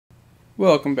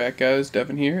Welcome back, guys.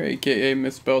 Devin here, aka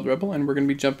Mispelled Rebel, and we're going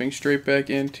to be jumping straight back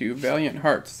into Valiant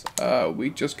Hearts. We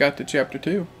just got to Chapter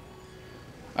 2.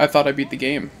 I thought I beat the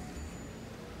game.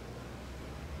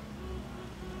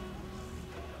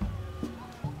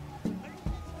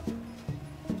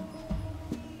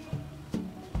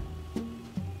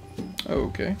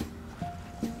 Okay.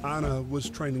 Anna was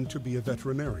training to be a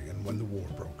veterinarian when the war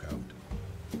broke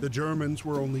out. The Germans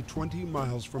were only 20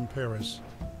 miles from Paris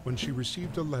when she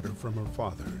received a letter from her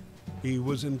father. He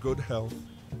was in good health,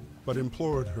 but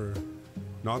implored her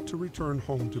not to return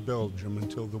home to Belgium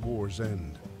until the war's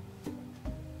end.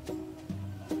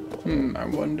 I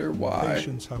wonder why.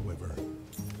 Patience, however,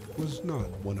 was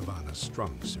not one of Anna's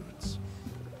strong suits.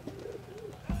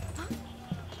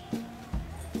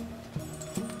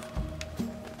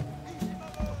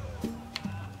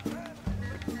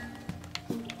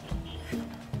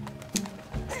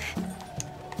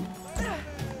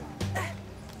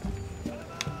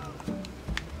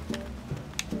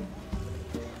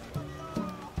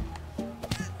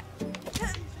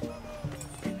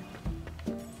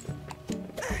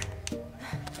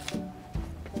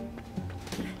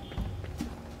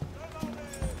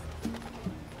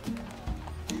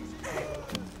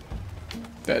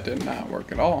 That did not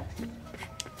work at all.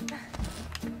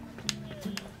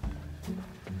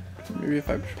 Maybe if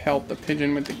I pelt the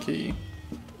pigeon with the key.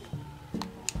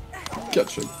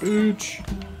 Gotcha, bitch.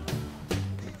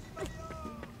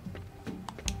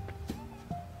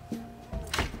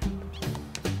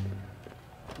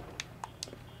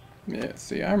 Yeah,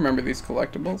 see, I remember these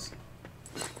collectibles.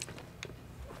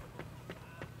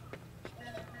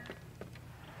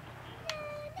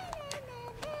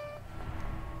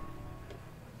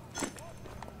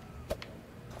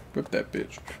 Whip that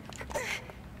bitch.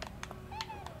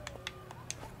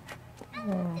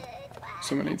 Oh,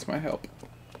 someone needs my help.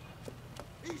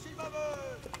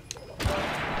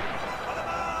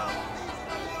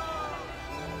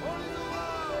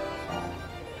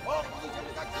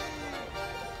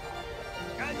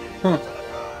 Huh.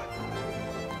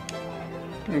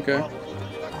 Okay.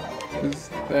 Does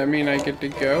that mean I get to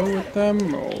go with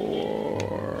them,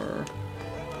 or...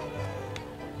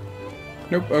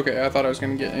 Nope, okay, I thought I was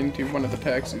gonna get into one of the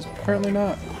taxis. Apparently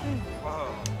not.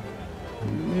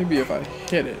 Maybe if I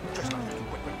hit it.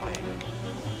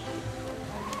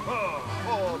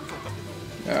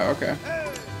 Oh, okay.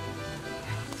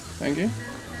 Thank you.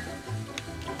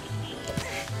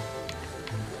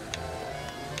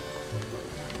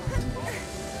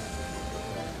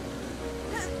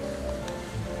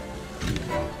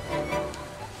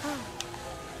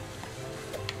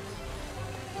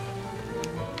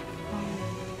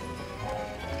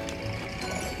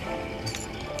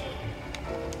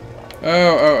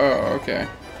 Oh, okay.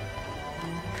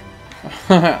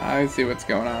 I see what's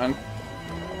going on.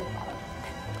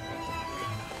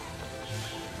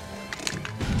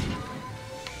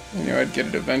 I knew I'd get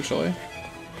it eventually.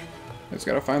 I just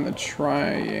gotta find the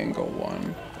triangle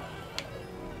one.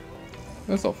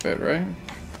 This'll fit, right?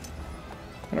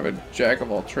 Kind of a jack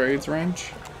of all trades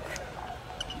wrench.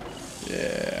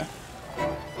 Yeah.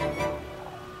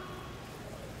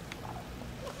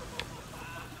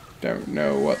 Don't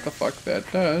know what the fuck that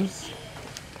does.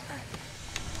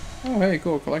 Oh, hey,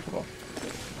 cool, collectible.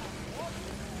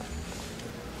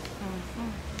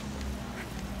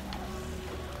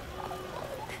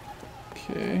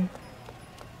 Okay.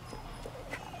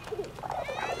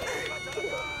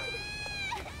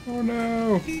 Oh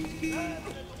no!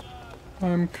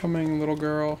 I'm coming, little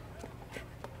girl.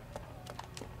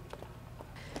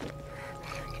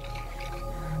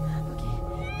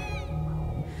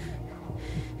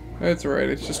 That's right,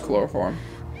 it's just chloroform.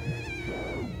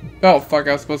 Oh fuck,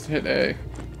 I was supposed to hit A.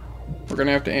 We're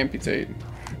gonna have to amputate.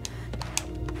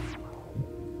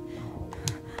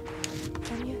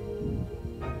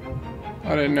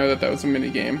 I didn't know that that was a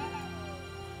mini game.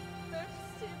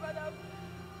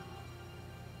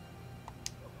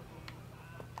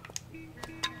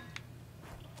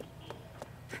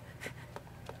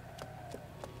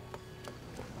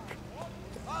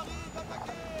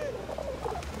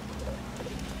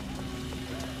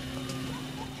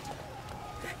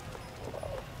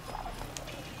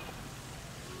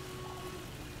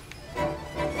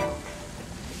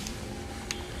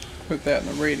 Put that in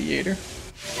the radiator.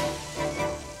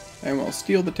 And we'll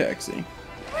steal the taxi.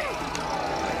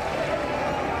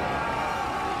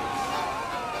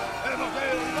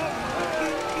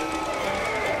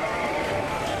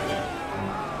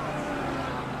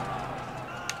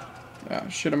 Oh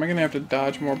shit, am I gonna have to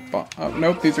dodge more oh,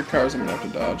 nope, these are cars I'm gonna have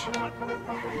to dodge.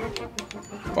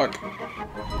 Fuck.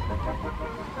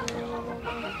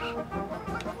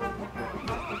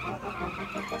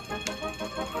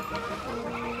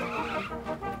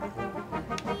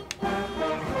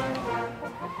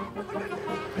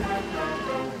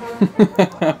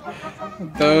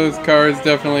 Those cars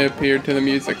definitely appeared to the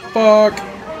music. Fuck!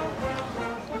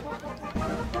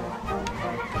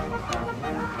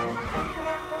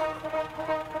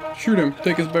 Shoot him.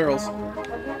 Take his barrels.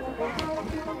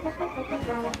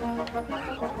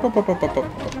 Pop, pop, pop, pop, pop.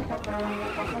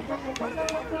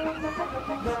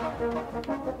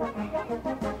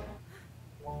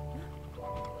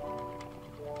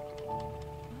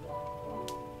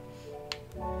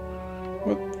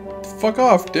 What? Fuck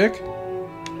off, dick.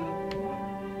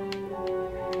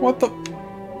 What the?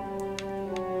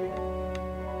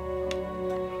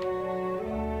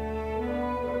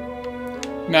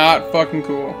 Not fucking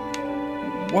cool.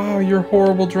 Wow, you're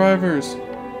horrible drivers.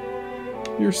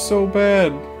 You're so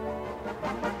bad.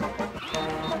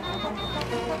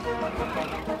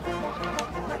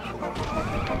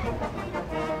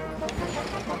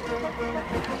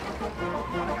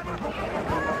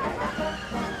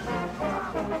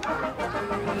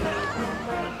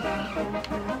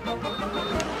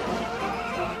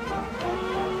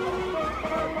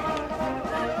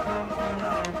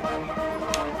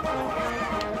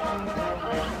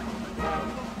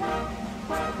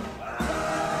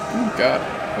 Oh god,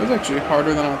 that was actually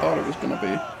harder than I thought it was gonna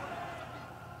be.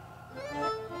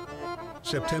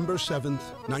 September 7th,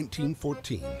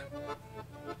 1914.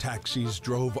 Taxis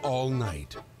drove all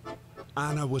night.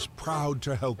 Anna was proud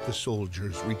to help the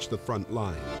soldiers reach the front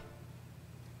line.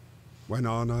 When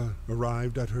Anna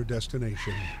arrived at her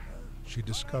destination, she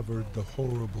discovered the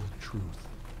horrible truth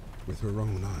with her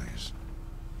own eyes.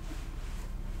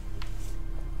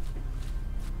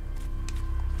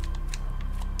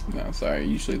 No, sorry,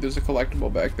 usually there's a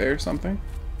collectible back there or something.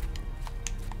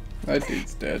 That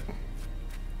dude's dead.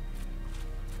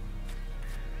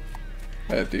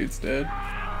 That dude's dead.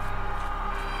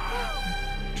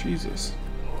 Jesus.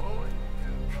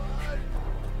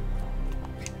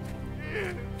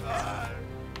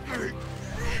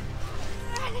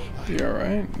 You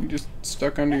alright? You just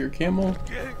stuck under your camel?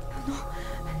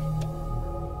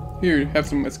 Here, have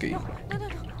some whiskey.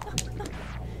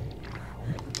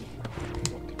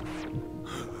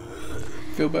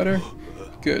 Feel better?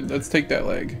 Good, let's take that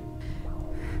leg.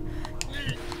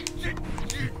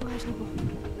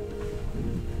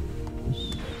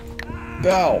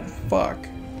 Oh, fuck.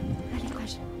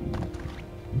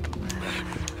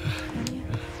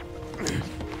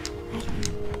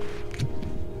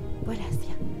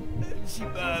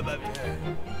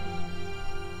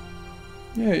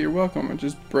 Yeah, you're welcome. I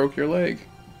just broke your leg.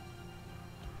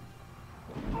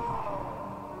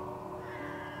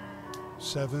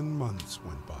 Seven months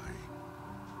went by.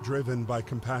 Driven by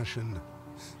compassion,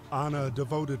 Anna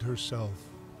devoted herself,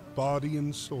 body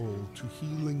and soul, to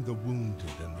healing the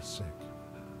wounded and the sick.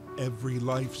 Every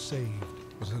life saved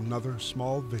was another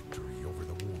small victory over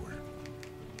the war.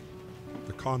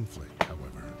 The conflict,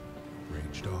 however,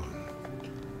 raged on.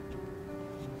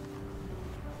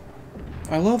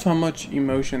 I love how much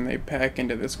emotion they pack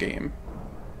into this game.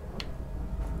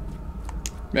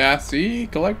 Yeah, see?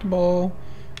 Collectible.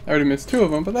 I already missed two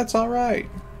of them, but that's alright.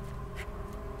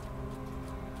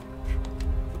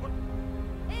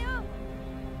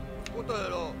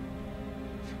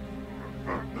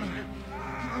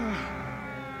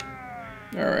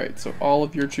 Alright, so all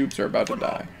of your troops are about to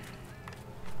die.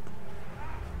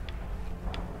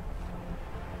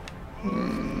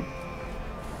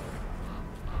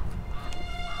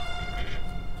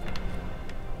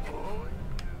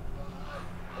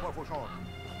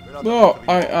 Oh,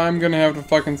 I'm gonna have to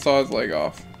fucking saw his leg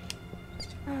off.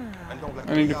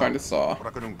 I need to find a saw.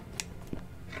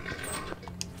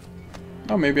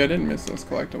 Oh, maybe I didn't miss those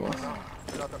collectibles.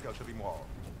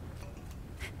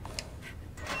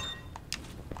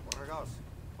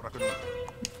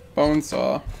 Bone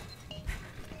saw.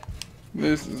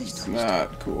 This is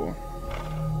not cool.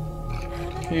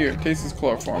 Here, taste this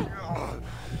chloroform.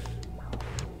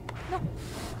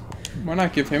 Why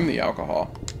not give him the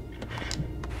alcohol?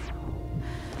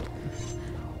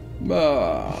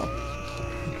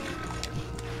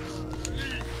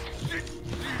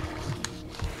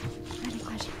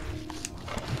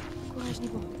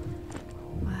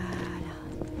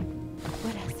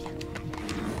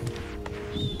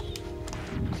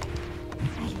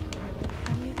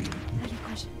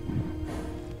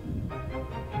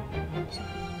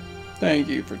 Thank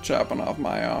you for chopping off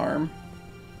my arm.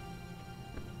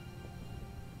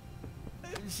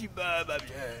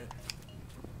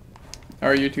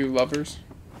 Are you two lovers?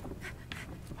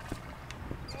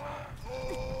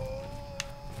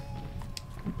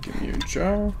 Give me your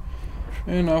jar,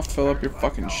 and I'll fill up your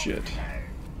fucking shit.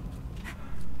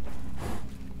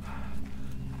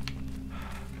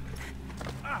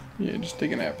 Yeah, just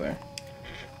take a nap there.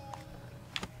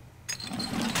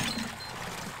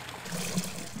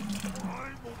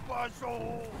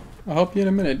 I'll help you in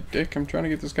a minute, Dick. I'm trying to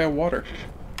get this guy water.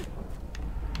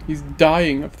 He's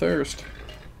dying of thirst.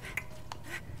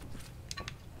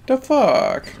 The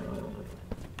fuck?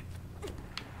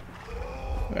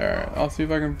 Alright, I'll see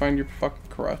if I can find your fucking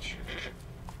crutch.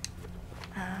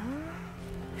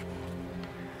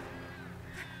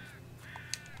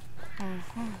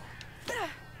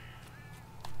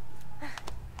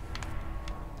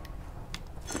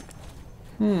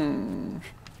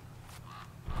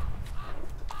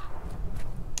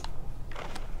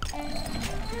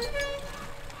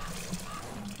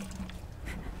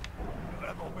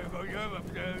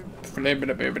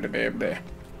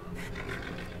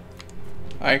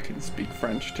 I can speak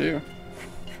French too.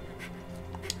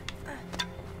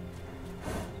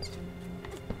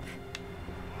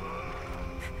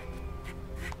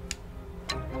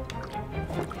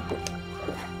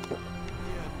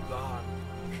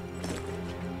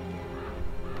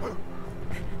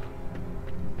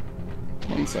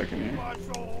 One second here.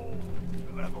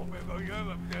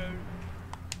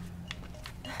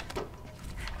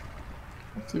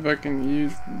 Let's see if I can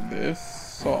use this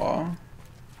saw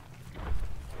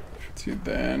to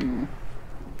then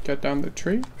cut down the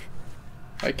tree.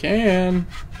 I can.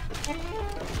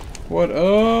 What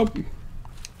up?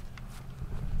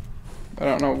 I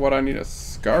don't know what I need a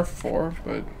scarf for,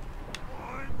 but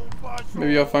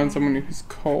maybe I'll find someone who's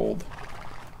cold.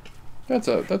 That's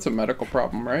a medical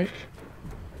problem, right?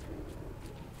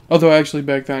 Although actually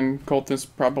back then coldness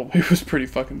probably was pretty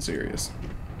fucking serious.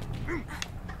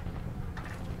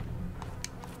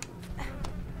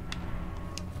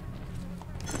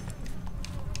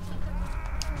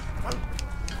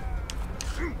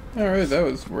 Alright, that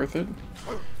was worth it.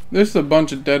 There's a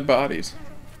bunch of dead bodies.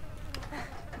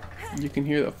 You can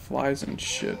hear the flies and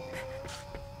shit.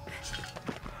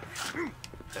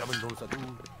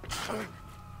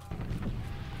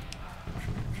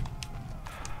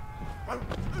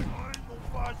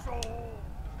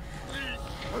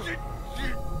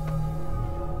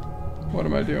 What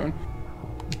am I doing?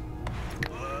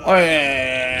 Oh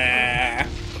yeah!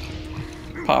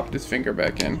 Popped his finger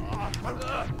back in.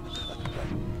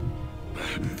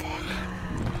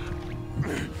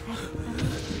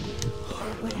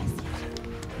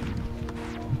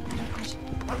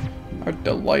 How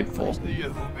delightful. I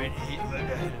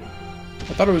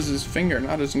thought it was his finger,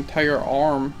 not his entire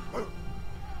arm.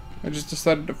 I just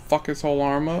decided to fuck his whole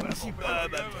arm up. Merci, blah,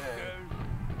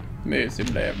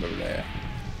 blah, blah.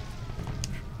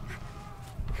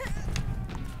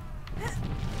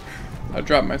 I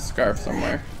dropped my scarf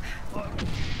somewhere.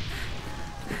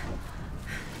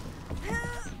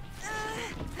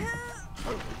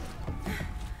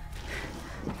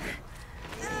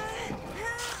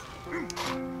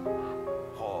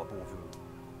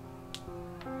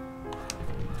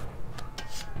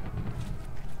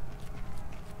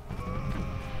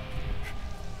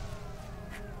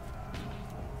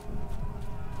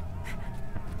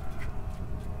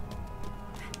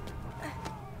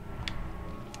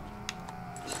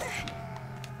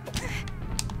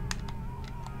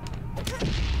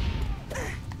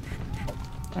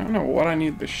 I don't know what I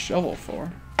need the shovel for.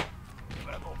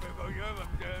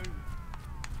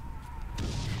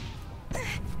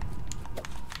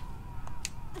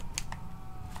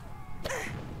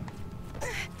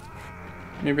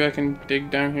 Maybe I can dig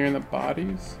down here in the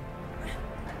bodies?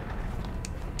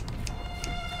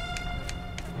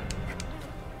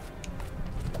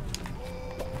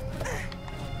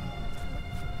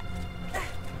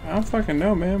 I don't fucking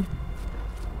know, man.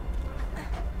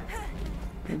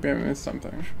 Maybe I missed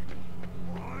something.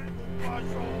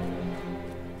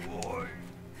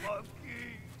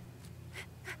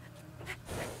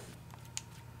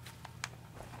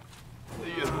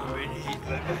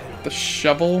 The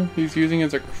shovel he's using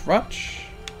as a crutch?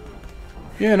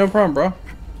 Yeah, no problem, bro.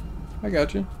 I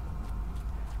got you.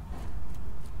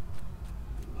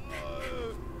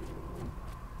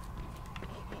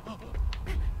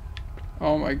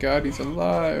 Oh my god, he's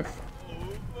alive.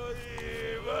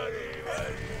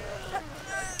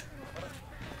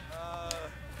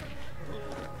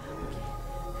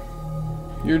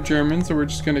 You're German, so we're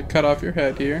just gonna cut off your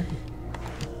head here.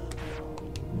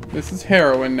 This is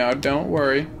heroin now, don't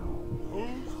worry.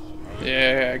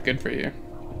 Yeah, good for you.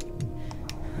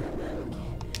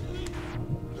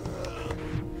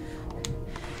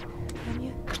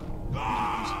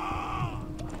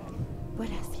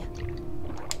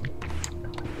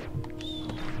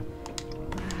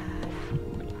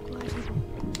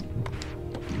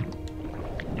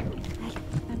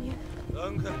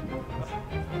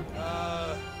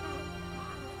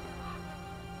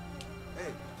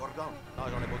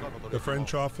 The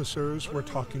French officers were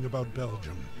talking about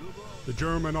Belgium. The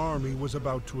German army was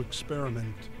about to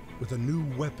experiment with a new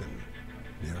weapon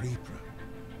near Ypres,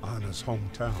 Anna's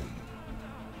hometown.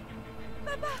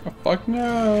 Oh, fuck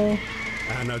no.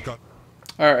 Anna got...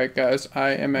 Alright guys,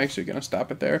 I am actually going to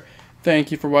stop it there.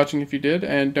 Thank you for watching if you did,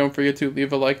 and don't forget to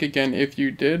leave a like again if you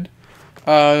did.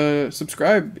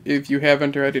 Subscribe if you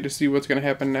haven't already to see what's going to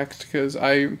happen next, because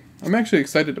I'm actually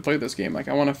excited to play this game. Like,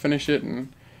 I want to finish it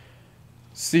and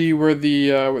see where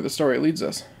the story leads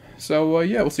us. So,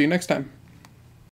 yeah, we'll see you next time.